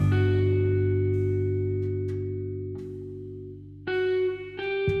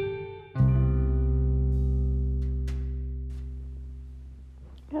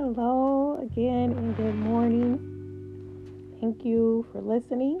again and good morning. Thank you for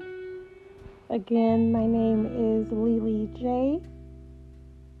listening. Again, my name is Lily J.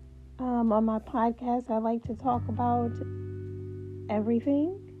 On my podcast, I like to talk about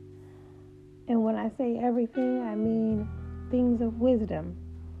everything. And when I say everything, I mean things of wisdom.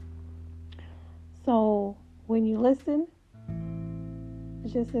 So when you listen,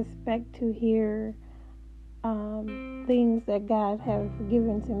 just expect to hear things that God have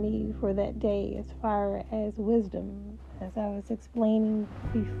given to me for that day as far as wisdom, as I was explaining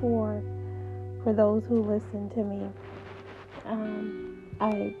before for those who listen to me.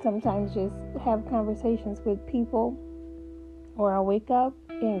 I sometimes just have conversations with people, or I wake up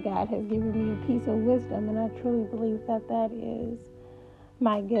and God has given me a piece of wisdom, and I truly believe that that is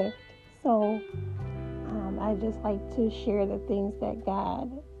my gift. So I just like to share the things that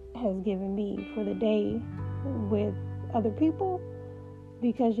God has given me for the day with other people,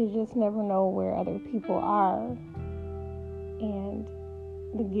 because you just never know where other people are, and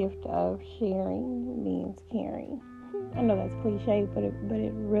the gift of sharing means caring. I know that's cliche, but it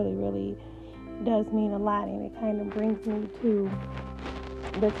really, really does mean a lot, and it kind of brings me to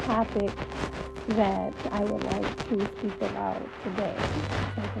the topic that I would like to speak about today,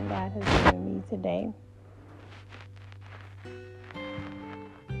 something God has given me today.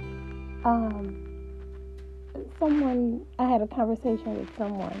 I had a conversation with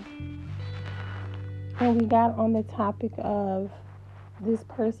someone, and we got on the topic of this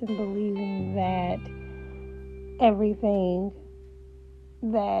person believing that everything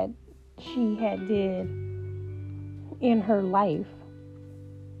that she had did in her life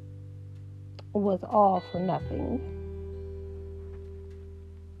was all for nothing.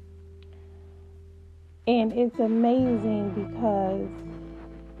 And it's amazing because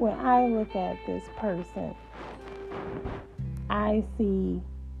when I look at this person, I see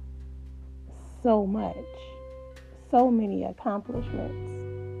so much, so many accomplishments,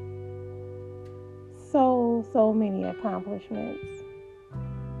 so many accomplishments.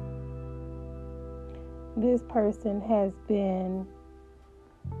 This person has been,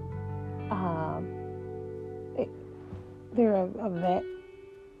 they're a vet.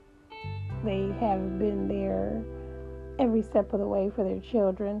 They have been there every step of the way for their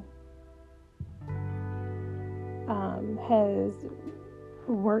children. Has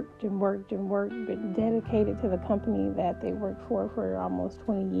worked, been dedicated to the company that they worked for almost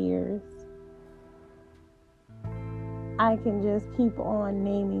 20 years. I can just keep on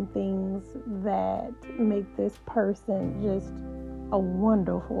naming things that make this person just a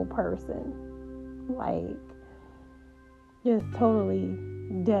wonderful person. Like, just totally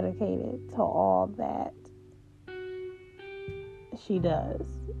dedicated to all that she does.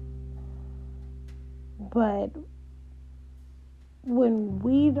 But when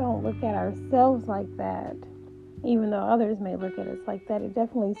we don't look at ourselves like that, even though others may look at us like that, it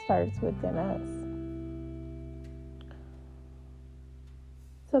definitely starts within us.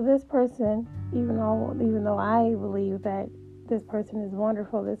 So this person, even though I believe that this person is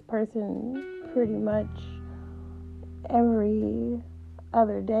wonderful, this person pretty much every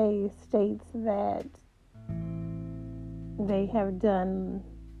other day states that they have done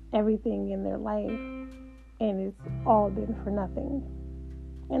everything in their life and it's all been for nothing.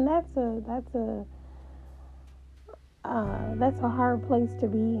 And that's a hard place to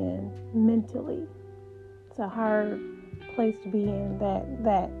be in mentally. It's a hard place to be in,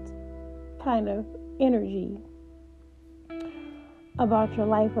 that kind of energy about your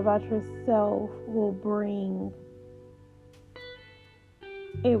life, about yourself will bring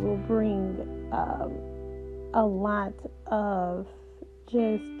a lot of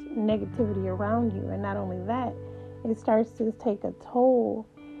just negativity around you. And not only that, it starts to take a toll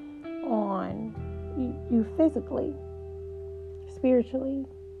on you physically, spiritually,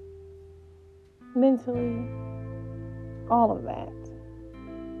 mentally, all of that,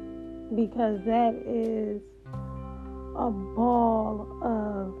 because that is a ball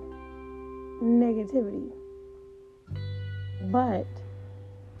of negativity. But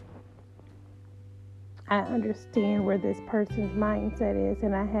I understand where this person's mindset is,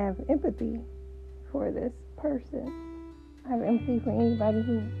 and I have empathy for this person. I have empathy for anybody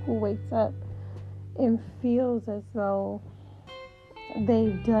who wakes up and feels as though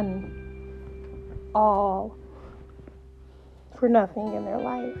they've done all for nothing in their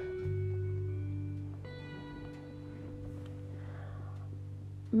life.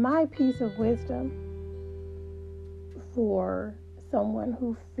 My piece of wisdom for someone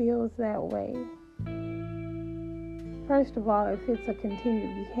who feels that way, first of all, if it's a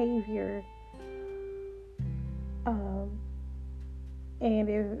continued behavior, and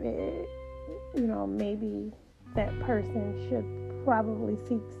if maybe that person should probably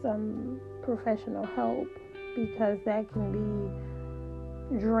seek some professional help, because that can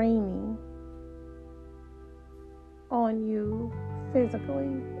be draining on you physically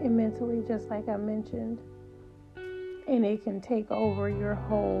and mentally, just like I mentioned. And it can take over your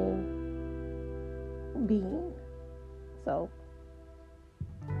whole being. So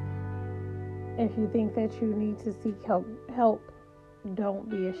if you think that you need to seek help, don't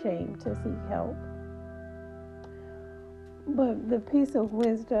be ashamed to seek help. But the piece of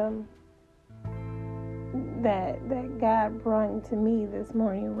wisdom that God brought to me this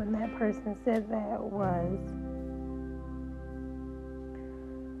morning when that person said that was,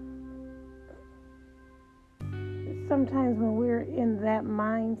 sometimes when we're in that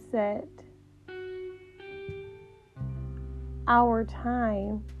mindset, our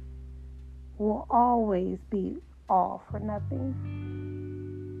time will always be all for nothing.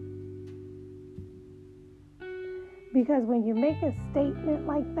 Because when you make a statement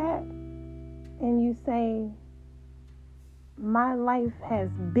like that and you say, my life has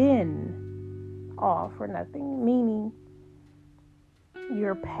been all for nothing, meaning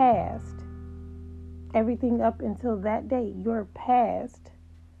your past, everything up until that day, your past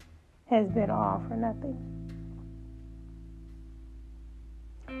has been all for nothing.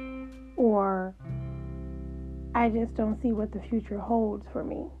 Or, I just don't see what the future holds for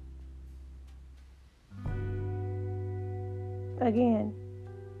me. Again,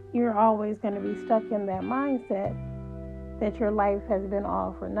 you're always going to be stuck in that mindset that your life has been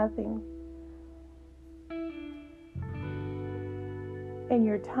all for nothing. And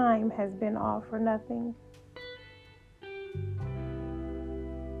your time has been all for nothing.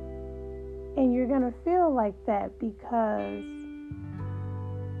 And you're going to feel like that because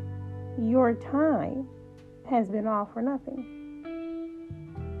your time has been all for nothing.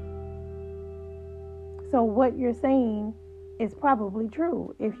 So what you're saying is probably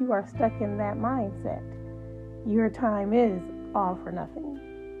true if you are stuck in that mindset. Your time is all for nothing.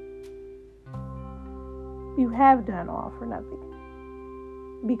 You have done all for nothing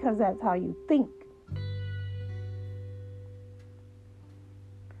because that's how you think.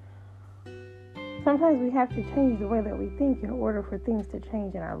 Sometimes we have to change the way that we think in order for things to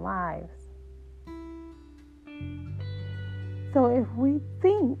change in our lives. So if we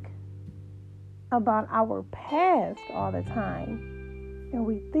think about our past all the time, and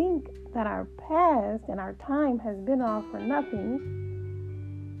we think that our past and our time has been all for nothing,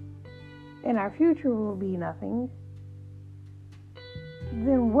 and our future will be nothing,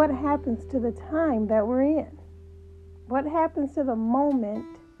 then what happens to the time that we're in? What happens to the moment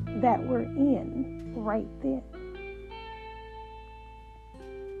that we're in right then?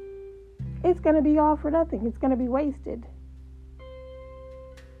 It's going to be all for nothing. It's going to be wasted.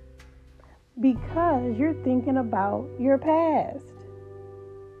 Because you're thinking about your past.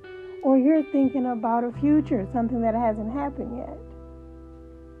 Or you're thinking about a future, something that hasn't happened yet.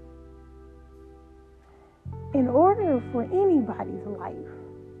 In order for anybody's life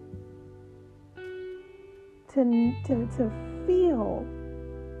to feel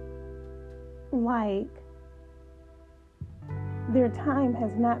like their time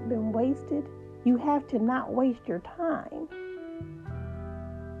has not been wasted, you have to not waste your time.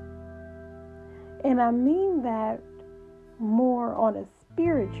 And I mean that more on a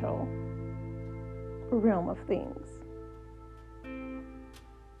spiritual realm of things.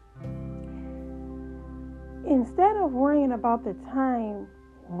 Instead of worrying about the time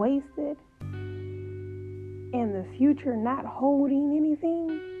wasted and the future not holding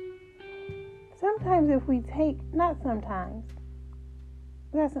anything, sometimes if we take, not sometimes,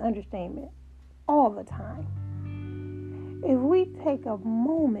 that's an understatement, all the time. If we take a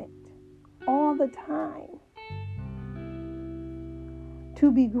moment all the time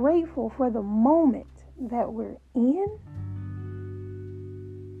to be grateful for the moment that we're in,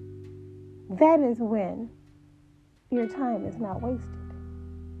 that is when your time is not wasted.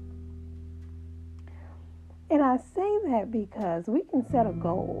 And I say that because we can set a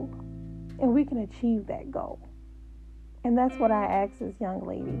goal and we can achieve that goal. And that's what I asked this young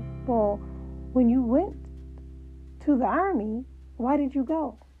lady. Well, when you went to the Army, why did you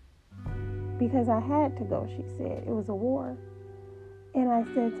go? Because I had to go, she said. It was a war. And I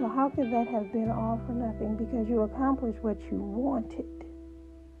said, so how could that have been all for nothing? Because you accomplished what you wanted.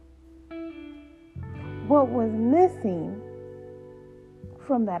 What was missing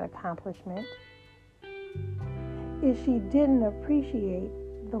from that accomplishment is she didn't appreciate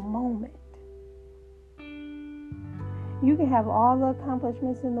the moment. You can have all the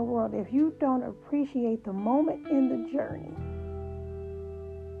accomplishments in the world. If you don't appreciate the moment in the journey,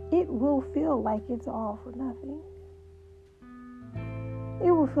 it will feel like it's all for nothing.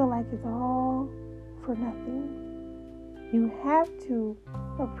 It will feel like it's all for nothing. You have to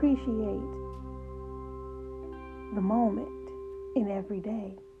appreciate the moment in every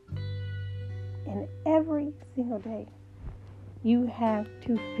day. And every single day, you have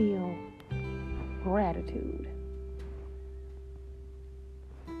to feel gratitude.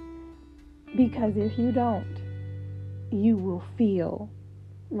 Because if you don't, you will feel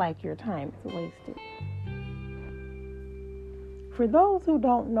like your time is wasted. For those who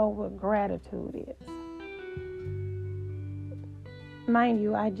don't know what gratitude is, mind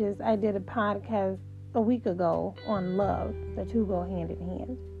you, I did a podcast a week ago on love. The two go hand in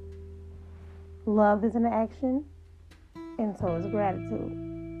hand. Love is an action, and so is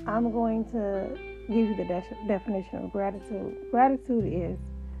gratitude. I'm going to give you the definition of gratitude. Gratitude is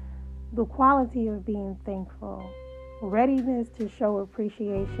the quality of being thankful, readiness to show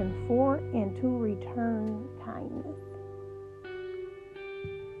appreciation for and to return kindness.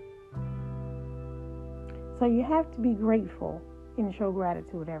 So you have to be grateful and show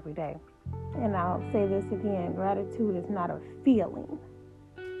gratitude every day. And I'll say this again, gratitude is not a feeling.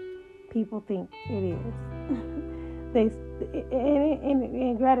 People think it is.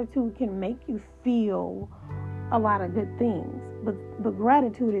 And gratitude can make you feel a lot of good things, but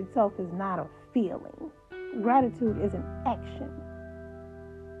gratitude itself is not a feeling. Gratitude is an action.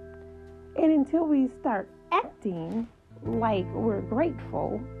 And until we start acting like we're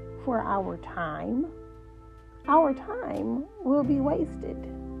grateful for our time will be wasted.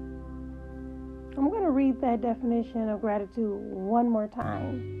 I'm going to read that definition of gratitude one more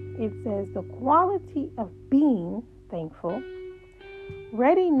time. It says the quality of being thankful,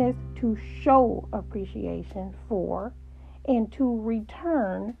 readiness to show appreciation for, and to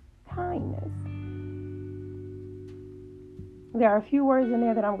return kindness. There are a few words in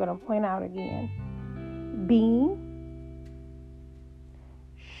there that I'm going to point out again. Being,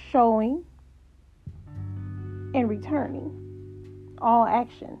 showing, and returning. All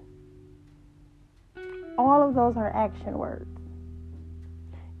action. All of those are action words.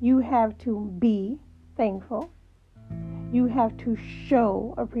 You have to be thankful. You have to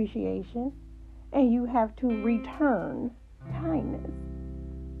show appreciation. And you have to return kindness.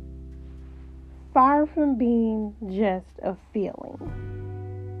 Far from being just a feeling.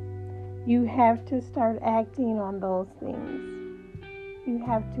 You have to start acting on those things. You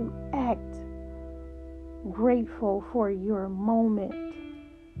have to act grateful for your moment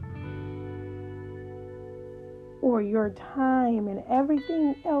or your time, and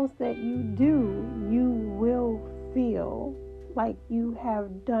everything else that you do, you will feel like you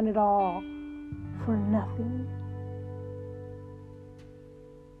have done it all for nothing.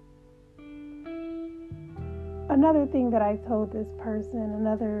 Another thing that I told this person,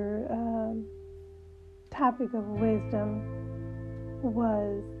 another topic of wisdom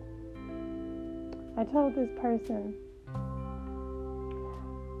was, I told this person,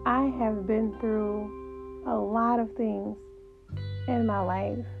 I have been through a lot of things in my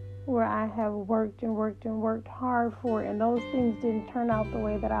life where I have worked and worked and worked hard for it, and those things didn't turn out the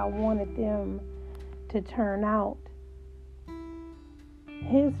way that I wanted them to turn out.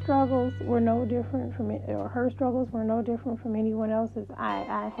 His struggles were no different from it, or her struggles were no different from anyone else's.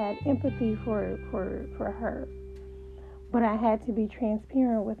 I had empathy for her. But I had to be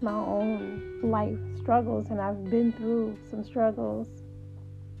transparent with my own life struggles, and I've been through some struggles.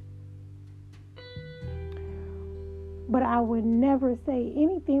 But I would never say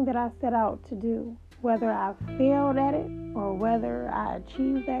anything that I set out to do, whether I failed at it or whether I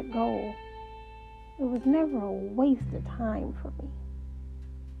achieved that goal. It was never a waste of time for me.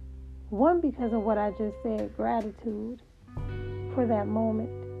 One, because of what I just said, gratitude for that moment.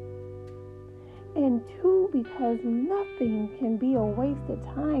 And two, because nothing can be a waste of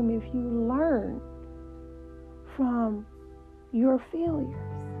time if you learn from your failures.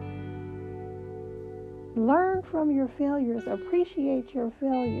 Learn from your failures. Appreciate your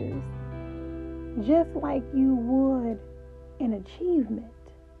failures. Just like you would an achievement.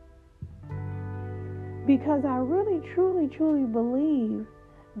 Because I really, truly, truly believe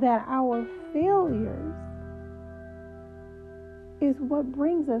that our failures is what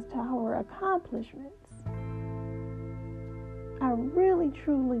brings us to our accomplishments. I really,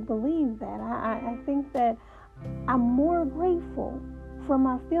 truly believe that. I think that I'm more grateful for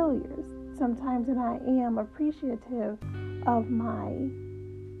my failures sometimes than I am appreciative of my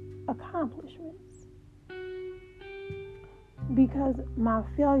accomplishments. Because my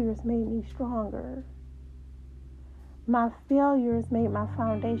failures made me stronger. My failures made my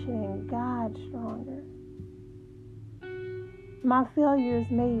foundation in God stronger. My failures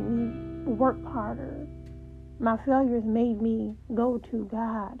made me work harder. My failures made me go to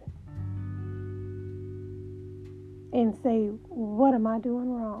God and say, what am I doing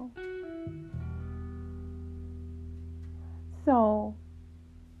wrong? So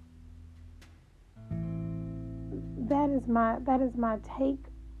that is my take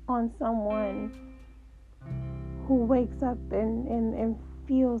on someone who wakes up and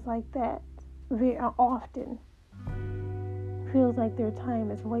feels like that very often, feels like their time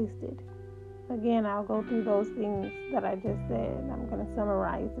is wasted. Again, I'll go through those things that I just said. I'm going to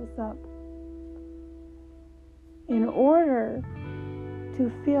summarize this up. In order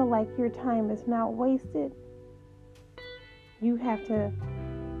to feel like your time is not wasted, you have to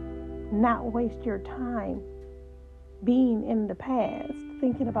not waste your time being in the past,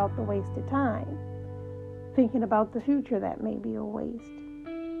 thinking about the wasted time, thinking about the future that may be a waste.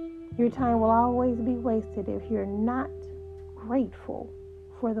 Your time will always be wasted if you're not grateful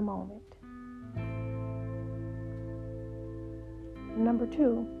for the moment. Number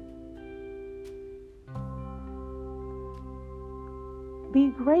 2, be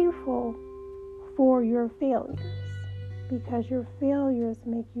grateful for your failures, because your failures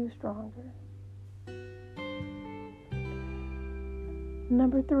make you stronger.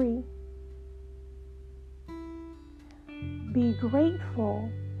 Number 3, be grateful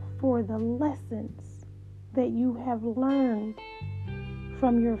for the lessons that you have learned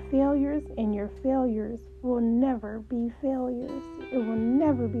from your failures, and your failures will never be failures. It will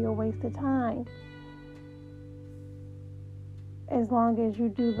never be a waste of time as long as you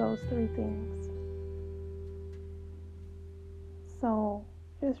do those 3 things. So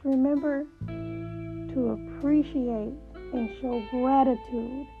just remember to appreciate and show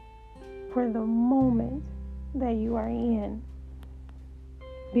gratitude for the moment that you are in,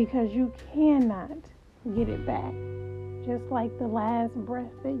 because you cannot get it back. Just like the last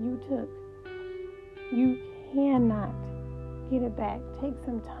breath that you took, you cannot get it back. Take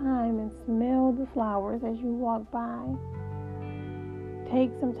some time and smell the flowers as you walk by.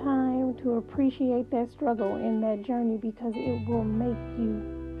 Take some time to appreciate that struggle and that journey, because it will make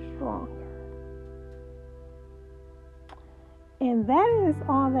you stronger. And that is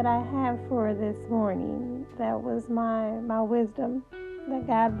all that I have for this morning. That was my wisdom that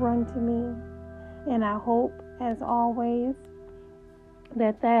God brought to me. And I hope, as always,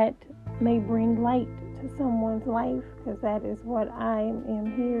 that may bring light to someone's life, because that is what I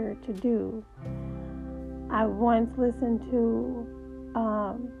am here to do. I once listened to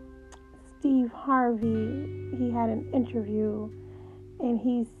Steve Harvey. He had an interview, and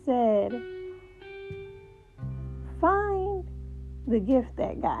he said, find the gift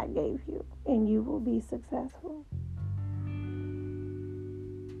that God gave you, and you will be successful.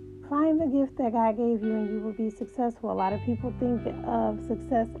 Find the gift that God gave you, and you will be successful. A lot of people think of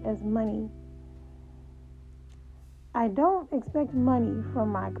success as money. I don't expect money from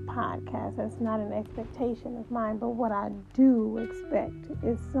my podcast. That's not an expectation of mine. But what I do expect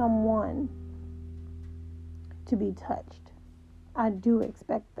is someone to be touched. I do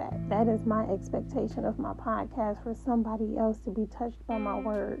expect that. That is my expectation of my podcast, for somebody else to be touched by my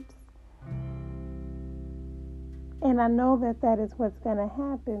words. And I know that is what's going to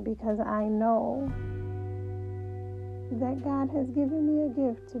happen, because I know that God has given me a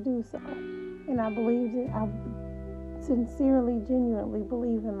gift to do so. And I believe it. I sincerely, genuinely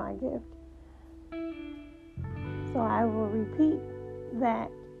believe in my gift. So I will repeat that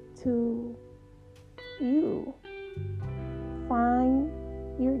to you. Find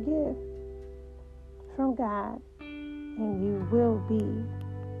your gift from God, and you will be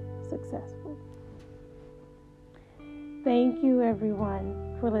successful. Thank you,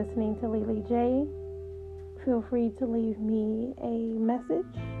 everyone, for listening to Lily J. Feel free to leave me a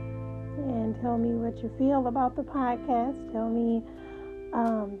message and tell me what you feel about the podcast. Tell me,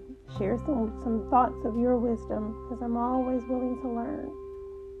 share some thoughts of your wisdom, because I'm always willing to learn.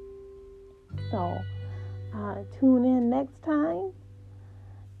 So tune in next time,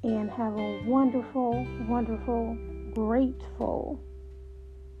 and have a wonderful, wonderful, grateful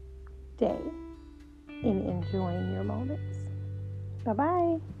day in enjoying your moments.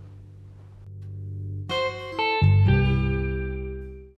 Bye-bye.